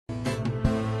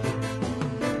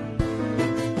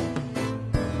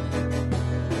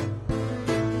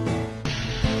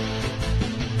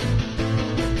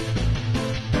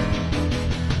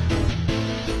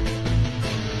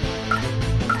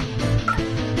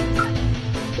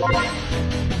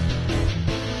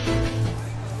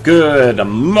Good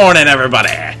morning,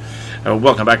 everybody!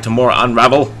 Welcome back to more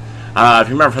Unravel. If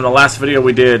you remember from the last video,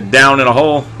 we did Down in a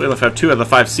Hole. We only have 2 of the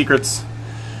 5 secrets.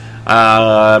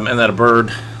 And then a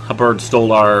bird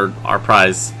stole our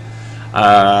prize.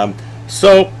 I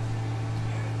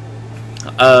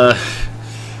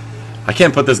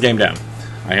can't put this game down.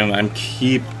 I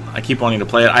keep wanting to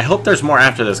play it. I hope there's more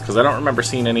after this, because I don't remember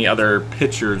seeing any other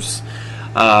pictures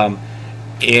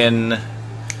in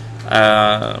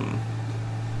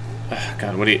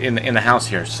in the house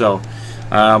here. So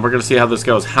we're gonna see how this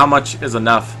goes. How much is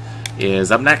enough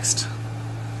is up next.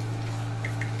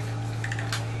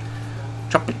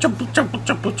 I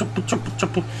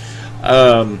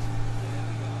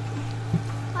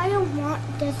don't want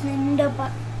this in the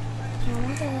but I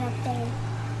want it up there.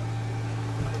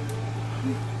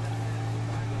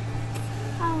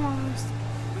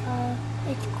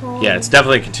 It's cold. Yeah, it's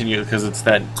definitely continued because it's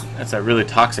that really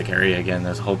toxic area again.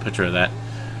 There's a whole picture of that.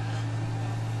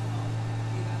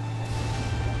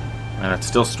 And it's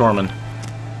still storming.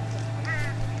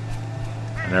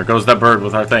 And there goes that bird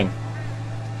with our thing.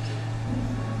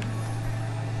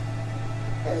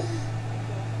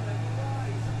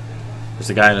 There's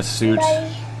a guy in a suit.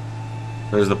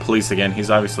 There's the police again.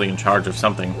 He's obviously in charge of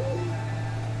something.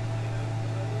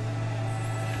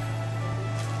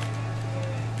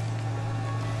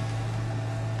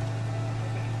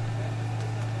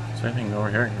 Is there anything over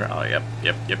here? Oh, yep.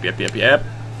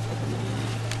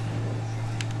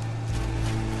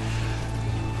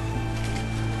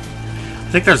 I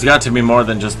think there's got to be more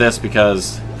than just this,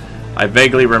 because I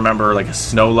vaguely remember like a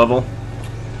snow level.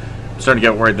 I'm starting to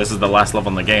get worried this is the last level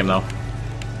in the game, though.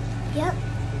 Yep.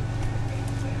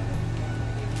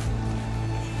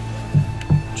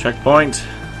 Checkpoint.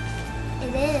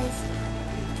 It is.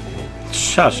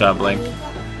 Shut up, Blink.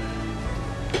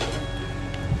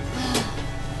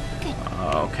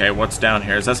 Okay, what's down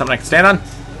here? Is that something I can stand on?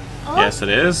 Oh. Yes, it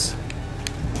is.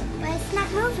 But it's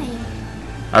not moving.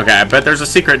 Okay, I bet there's a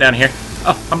secret down here.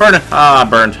 Oh, I'm burning. Ah, I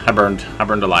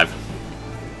burned alive.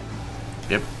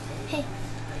 Yep. Hey,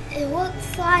 it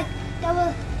looks like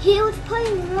he was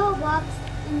putting Roblox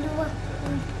in the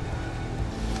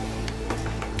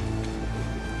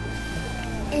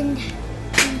and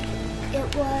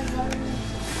it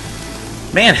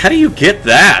was Man, how do you get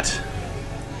that?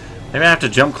 Maybe I have to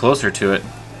jump closer to it.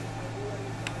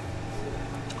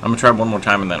 I'm gonna try one more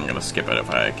time and then I'm gonna skip it if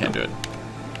I can't do it.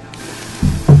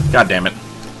 God damn it.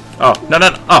 Oh, no.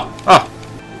 Oh.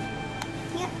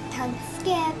 Yep, time to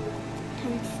skip.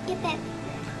 Time to skip it.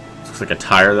 Looks like a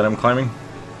tire that I'm climbing.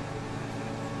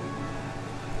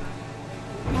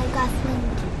 Now you gotta swing.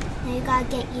 Now you gotta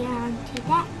get you onto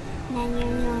that. And then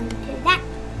you're onto that.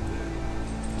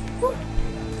 Woo.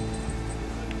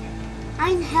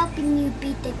 I'm helping you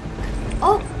beat the...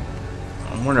 Oh!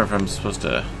 I wonder if I'm supposed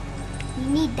to... You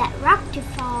need that rock to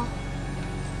fall.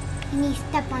 You need to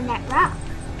step on that rock.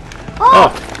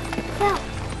 Oh!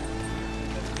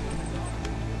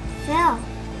 Phil.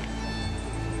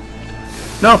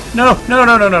 No.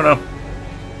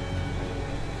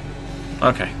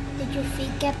 Okay. Did your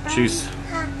feet get burned? Jeez.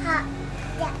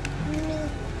 Yeah, me.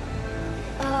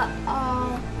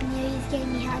 Mary's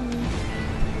getting behind me.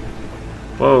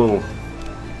 Whoa.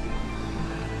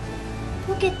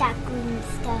 Look at that green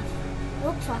stuff. It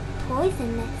looks like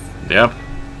poisonous. Yep.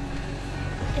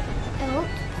 It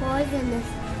looks poisonous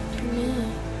to me.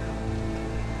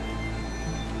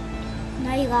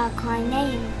 Now you gotta climb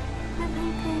there.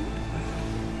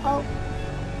 Oh.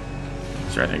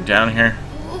 Is there anything down here?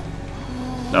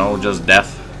 No, just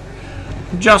death.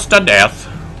 Just a death.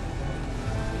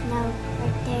 No,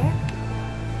 right there.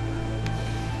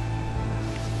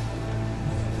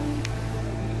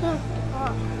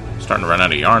 Starting to run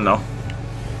out of yarn, though.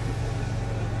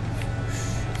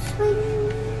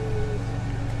 Swing.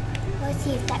 Let's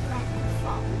see if that rat will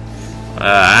fall.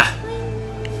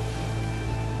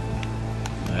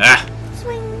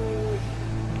 Swing.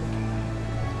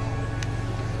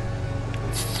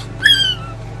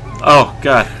 Oh,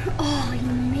 God. Oh,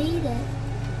 you made it.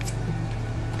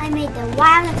 I made the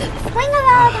wildest swing of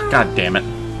all time. God damn it.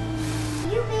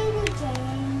 You made it,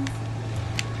 James.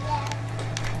 Yeah.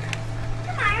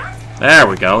 Come on. There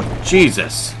we go.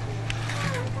 Jesus.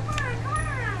 Come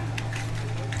on.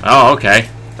 Oh, okay.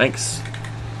 Thanks.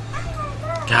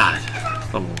 God.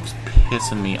 This level was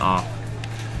pissing me off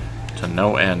to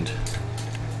no end.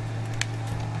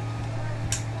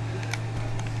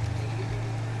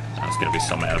 I was gonna be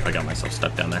so mad if I got myself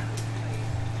stuck down there.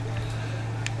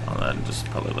 Oh, that just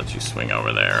probably lets you swing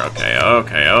over there. Okay.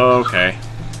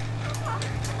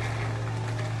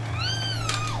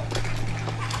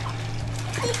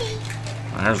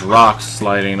 There's rock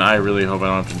sliding. I really hope I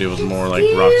don't have to deal with more like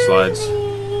rock slides.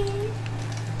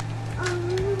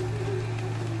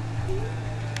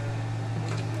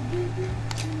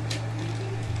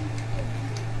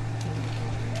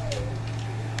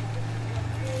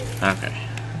 Okay.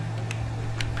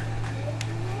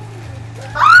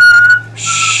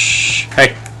 Shh.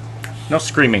 Hey. No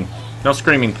screaming. No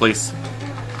screaming, please.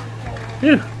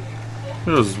 Phew.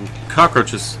 Those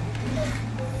cockroaches.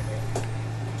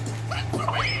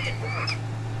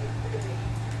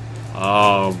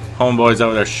 Oh, homeboy's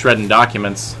over there shredding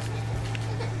documents.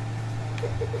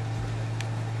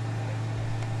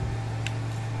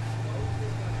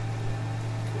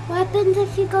 What happens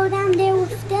if you go down there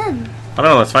with them? I don't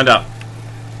know, let's find out.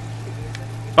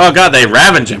 Oh god, they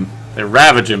ravage him. They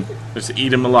ravage him. Just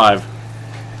eat him alive.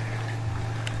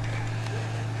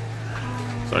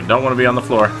 So I don't want to be on the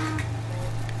floor.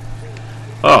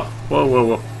 Oh, whoa, whoa,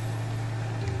 whoa.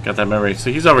 Got that memory.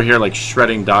 So he's over here like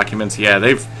shredding documents. Yeah,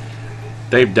 they've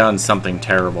done something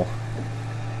terrible.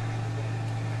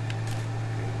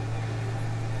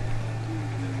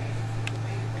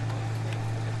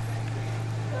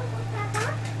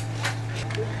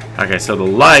 Okay, so the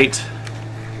light.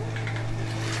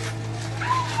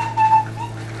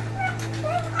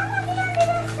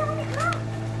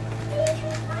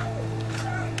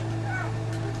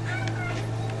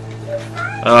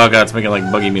 Oh god, it's making like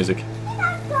buggy music.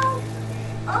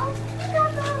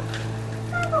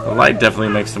 The light definitely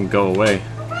makes them go away.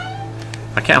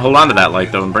 I can't hold on to that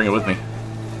light though and bring it with me.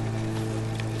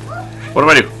 What do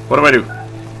I do? What do I do?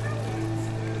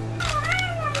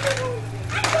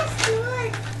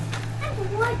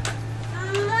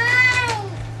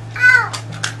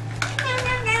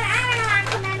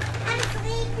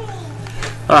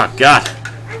 Oh god.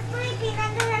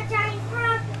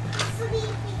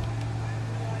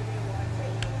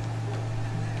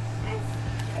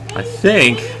 I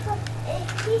think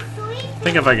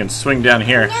if I can swing down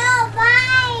here.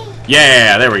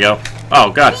 Yeah, there we go.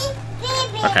 Oh god.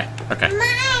 Okay, okay.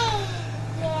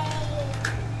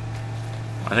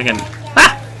 I think I.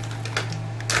 Ah!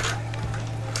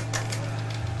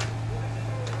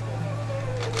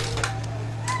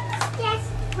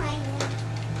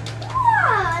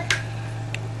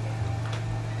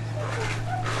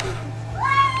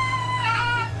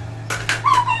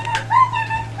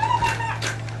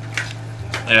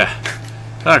 Yeah.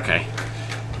 Okay.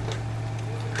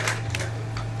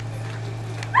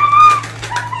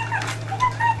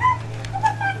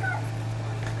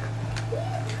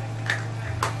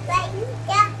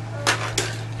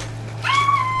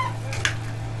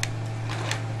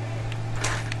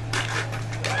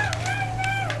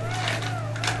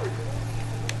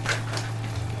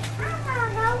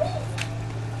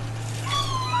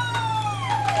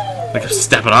 Like I'm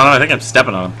stepping on him? I think I'm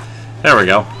stepping on him. There we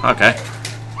go. Okay.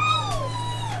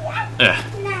 Ugh.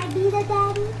 Can I be the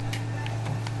daddy?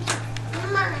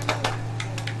 Mommy.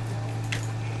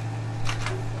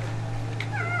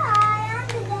 Hi, I'm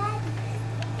the daddy.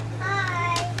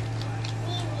 Hi.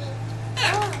 Evie.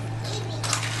 Oh,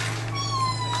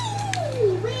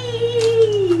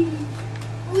 Evie.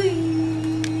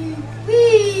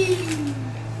 Wee.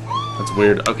 That's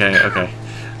weird. Okay, okay.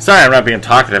 Sorry I'm not being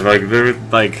talkative. Like, they're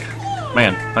like...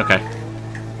 Man, okay.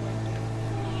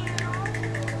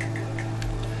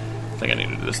 I think I need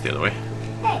to do this the other way.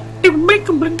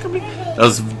 That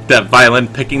was that violin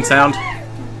picking sound.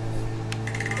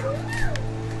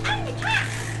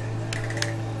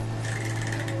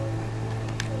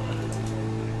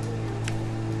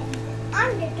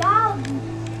 I'm the dog.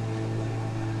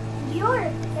 You're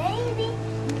the baby.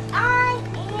 I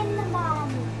am the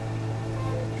mom.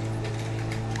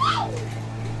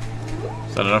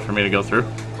 Is that enough for me to go through?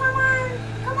 Come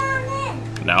on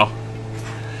in. No.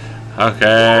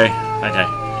 Okay. Okay.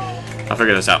 I'll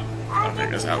figure this out. I'll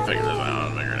figure this out. I'll figure this out.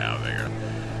 I'll figure it out. I'll figure it out.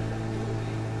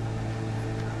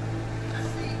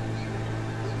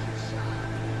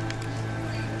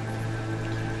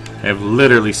 I've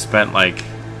literally spent like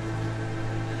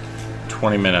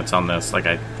 20 minutes on this. Like,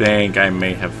 I think I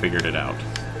may have figured it out.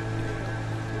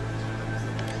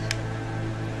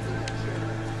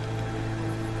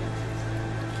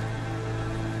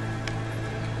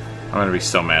 I'm gonna be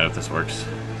so mad if this works.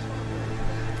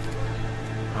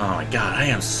 Oh my god, I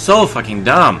am so fucking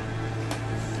dumb.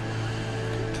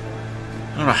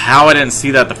 I don't know how I didn't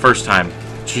see that the first time.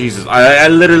 Jesus, I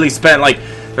literally spent like,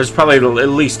 there's probably at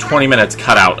least 20 minutes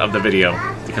cut out of the video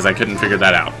because I couldn't figure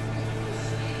that out.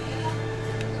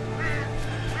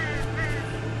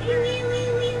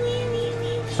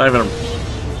 It's not even a...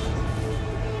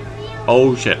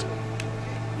 Oh shit.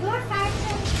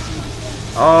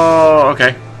 Oh,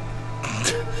 okay.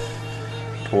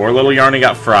 Poor little Yarny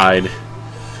got fried.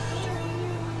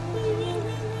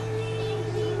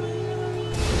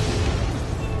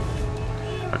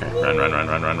 Okay,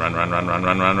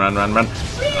 run.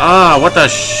 Ah, what the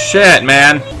shit,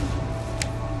 man?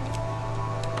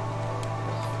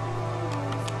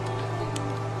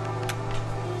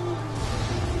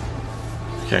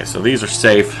 Okay, so these are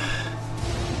safe.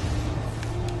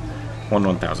 1,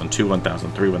 1,000, 2,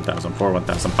 1,000, 3, 1,000, 4,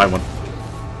 1,000, 5, 1.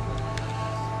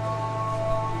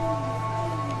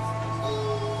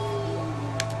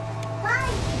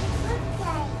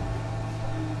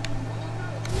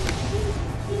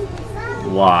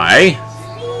 Why?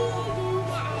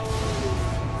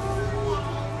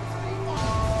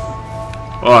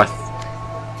 Oh,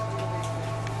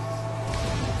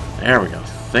 there we go.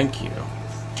 Thank you.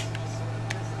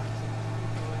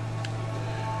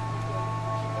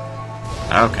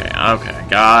 Okay,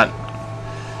 got.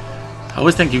 I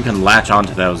always think you can latch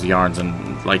onto those yarns,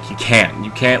 and like you can't.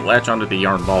 You can't latch onto the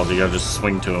yarn balls. You gotta just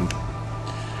swing to them.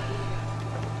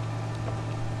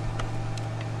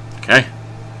 Okay.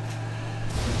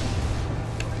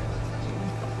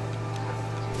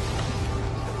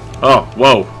 Oh,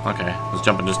 whoa. Okay, I was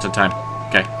jumping just in time.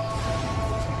 Okay.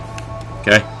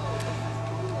 Okay.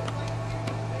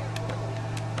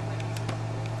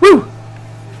 Woo!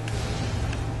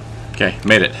 Okay,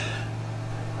 made it.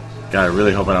 God, I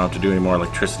really hope I don't have to do any more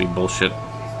electricity bullshit.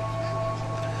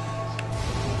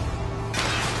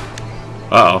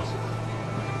 Uh-oh.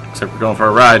 Looks like we're going for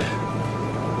a ride.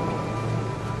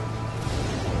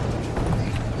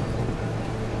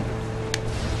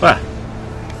 What?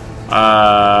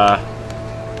 I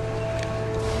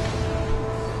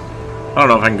don't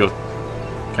know if I can go...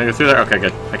 Can I go through there? Okay,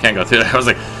 good. I can't go through there. I was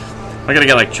like, am I gonna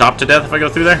get, like, chopped to death if I go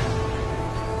through there?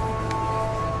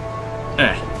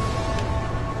 Eh.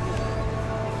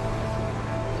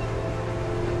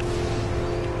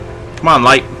 Come on,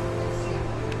 light.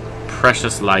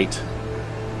 Precious light.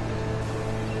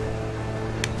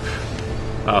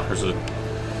 Oh, there's a...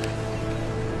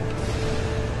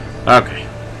 Okay.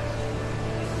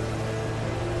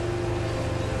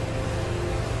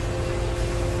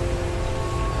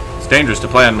 It's dangerous to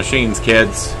play on machines,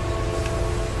 kids.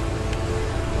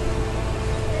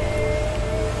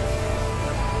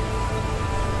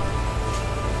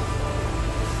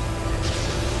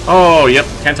 Oh, yep.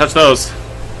 Can't touch those.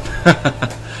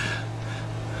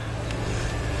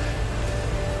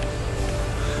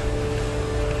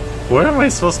 Where am I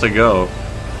supposed to go?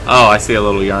 Oh, I see a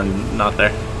little yarn knot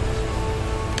there.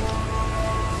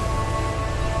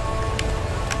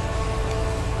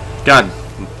 God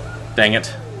dang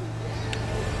it.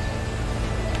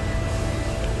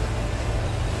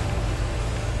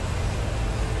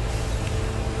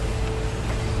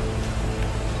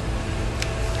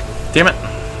 Damn it.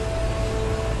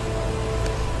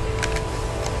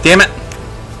 Damn it.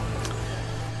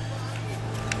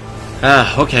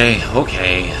 Okay.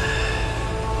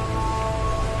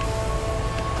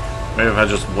 Maybe if I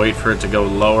just wait for it to go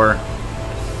lower.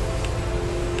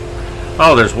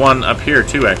 Oh, there's one up here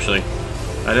too, actually.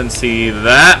 I didn't see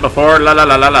that before. La la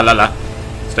la la la la la.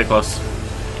 Stay close.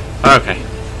 Okay.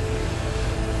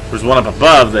 There's one up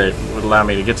above that would allow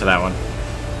me to get to that one.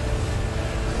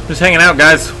 Just hanging out,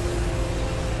 guys.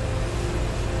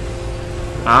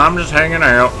 I'm just hanging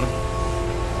out.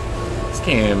 This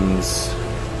game's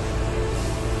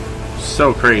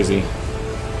so crazy.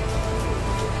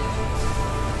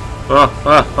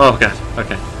 Oh god.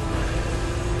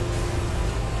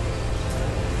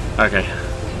 Okay.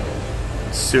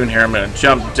 Soon here I'm gonna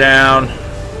jump down.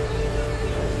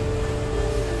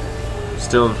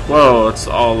 Still, whoa, it's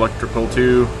all electrical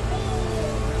too.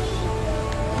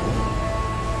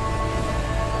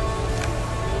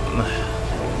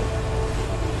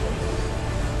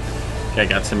 Okay,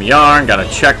 got some yarn, got a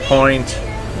checkpoint.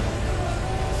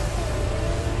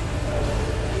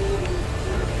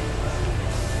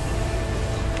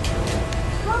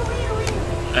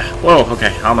 Whoa,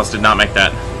 okay, I almost did not make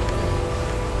that.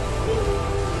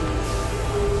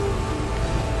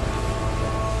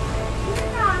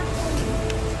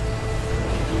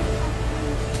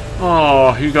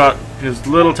 Oh, he got his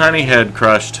little tiny head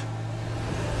crushed.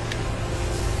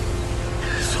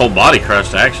 His whole body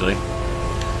crushed, actually.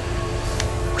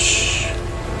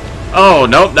 Oh,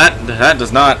 nope, that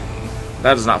does not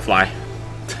fly.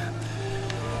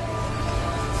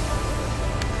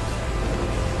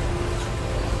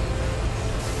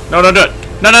 No, don't do it.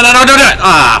 No, don't do it.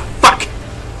 Ah, fuck.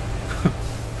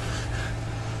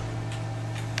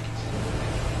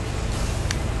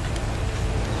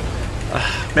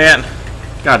 Man,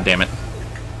 god damn it.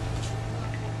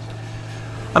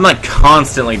 I'm like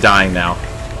constantly dying now.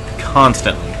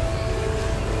 Constantly.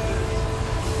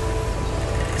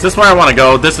 Is this where I want to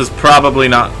go? This is probably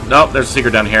not... Nope, there's a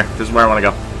secret down here. This is where I want to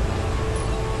go.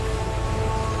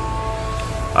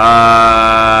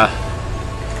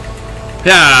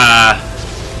 Yeah.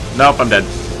 Nope, I'm dead.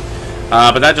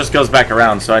 But that just goes back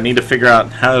around, so I need to figure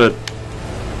out how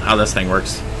this thing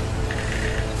works.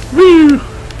 Woo!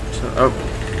 So, oh.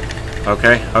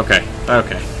 Okay, okay,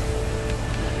 okay.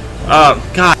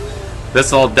 Oh, God.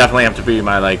 This'll definitely have to be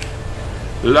my, like...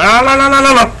 La la la la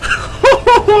la la!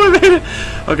 I made it!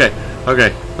 Okay,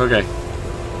 okay, okay.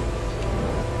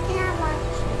 Can I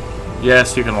watch?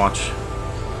 Yes, you can watch. I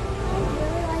would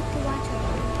really like to watch it.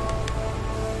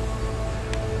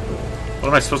 What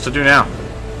am I supposed to do now?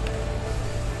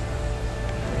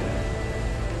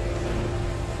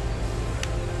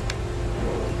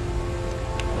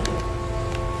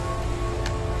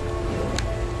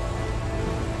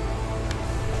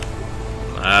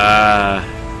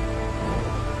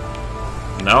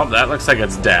 Nope, that looks like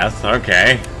it's death.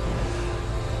 Okay.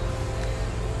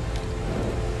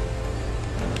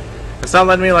 It's not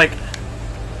letting me, like...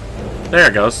 There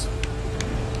it goes.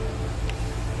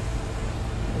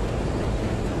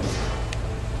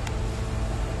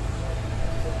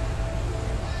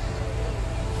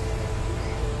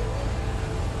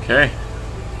 Okay.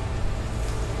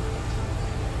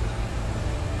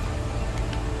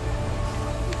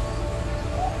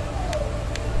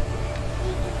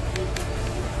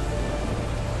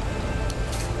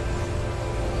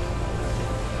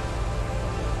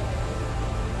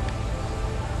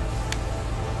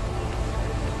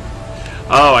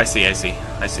 Oh, I see, I see,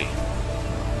 I see.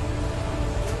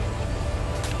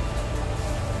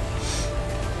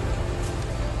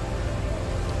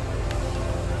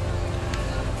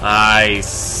 I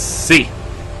see.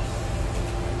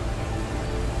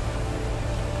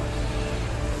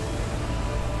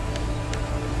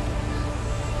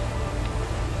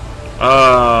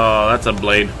 Oh, that's a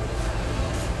blade.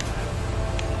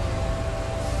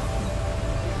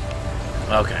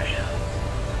 Okay.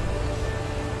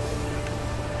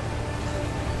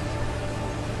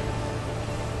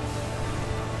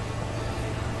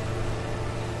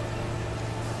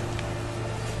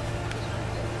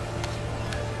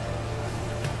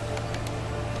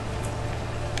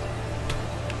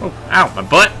 Oh, ow, my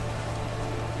butt.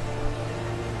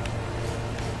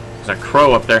 There's a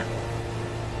crow up there.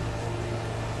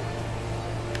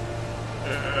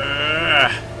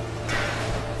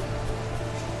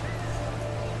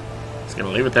 Just gonna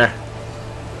leave it there.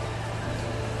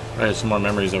 There's some more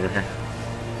memories over here.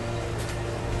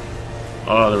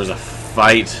 Oh, there was a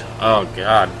fight. Oh,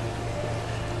 God.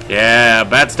 Yeah,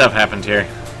 bad stuff happened here.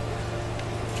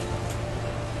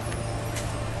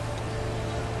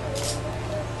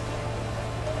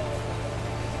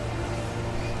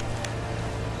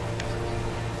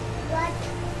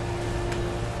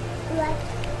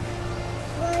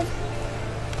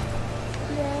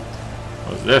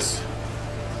 What's this?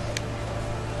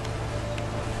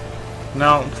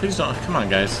 No, please don't. Come on,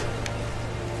 guys.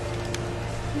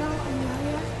 No,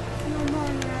 Amelia. No more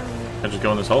Unravel. Can I just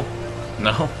go in this hole?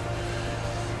 No.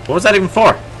 What was that even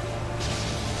for?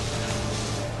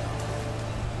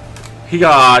 He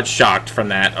got shocked from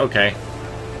that. Okay.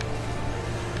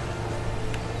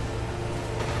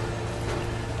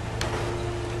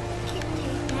 Can't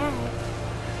take that.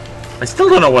 I still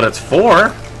don't know what it's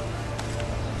for.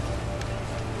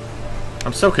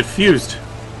 I'm so confused.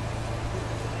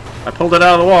 I pulled it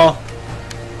out of the wall.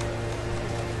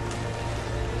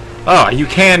 Oh, you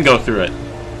can go through it.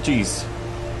 Jeez.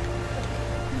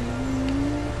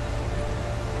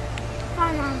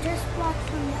 Fine, I'll just walk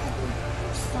from the other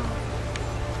side.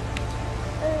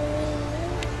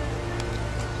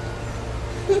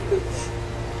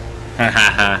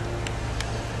 Hahaha.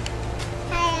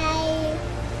 Hi.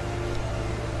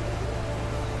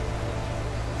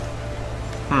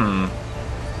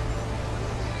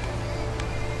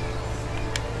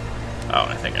 Oh,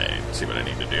 I think I see what I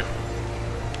need to do.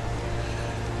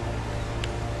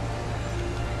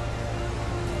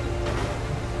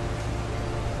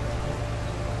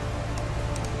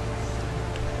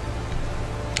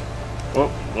 Whoa,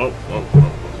 whoa, whoa, whoa,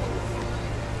 whoa.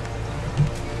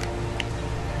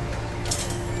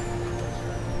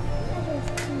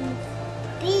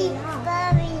 Beat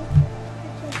Bobby.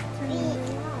 Beat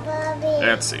Bobby.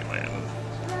 Let's see, man.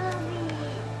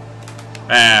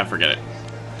 Ah, forget it.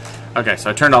 Okay, so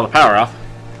I turned all the power off.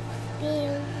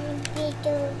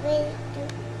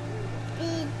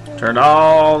 Turned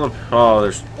all the... Oh,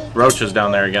 there's roaches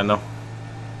down there again, though.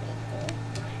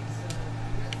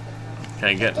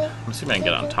 Okay, get... Let's see if I can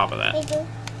get on top of that.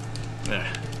 There.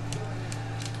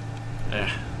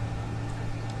 There.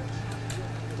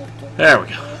 There we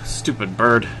go. Stupid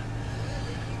bird.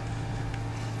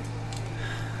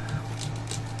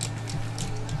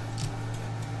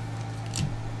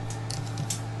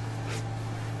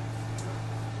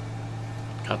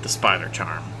 Got the spider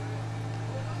charm.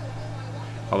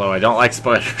 Although I don't like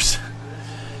spiders.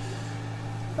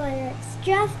 But it's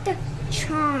just a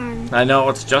charm. I know,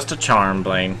 it's just a charm,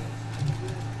 Blaine.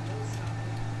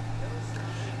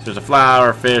 There's a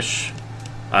flower, fish.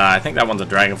 I think that one's a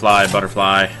dragonfly,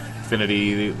 butterfly,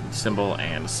 infinity symbol,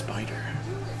 and a spider.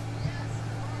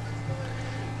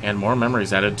 And more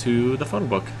memories added to the photo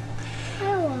book.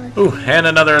 Ooh, and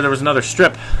there was another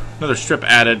strip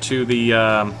added to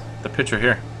the picture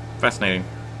here. Fascinating.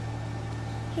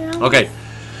 Okay,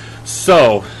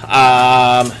 so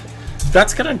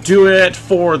that's gonna do it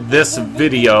for this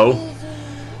video.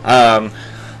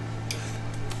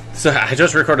 So I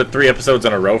just recorded 3 episodes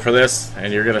in a row for this,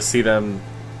 and you're gonna see them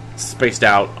spaced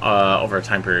out over a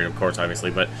time period, of course, obviously.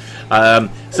 But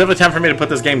it's definitely time for me to put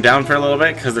this game down for a little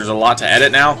bit because there's a lot to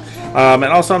edit now, and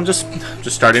also I'm just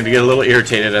starting to get a little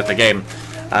irritated at the game,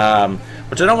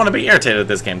 which I don't want to be irritated at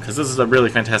this game because this is a really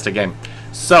fantastic game.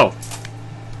 So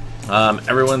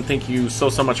everyone, thank you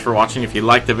so much for watching. If you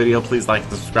liked the video, please like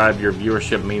and subscribe. Your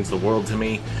viewership means the world to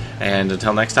me. And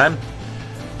until next time,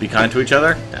 be kind to each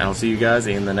other, and I'll see you guys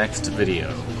in the next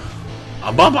video.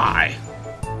 Bye-bye!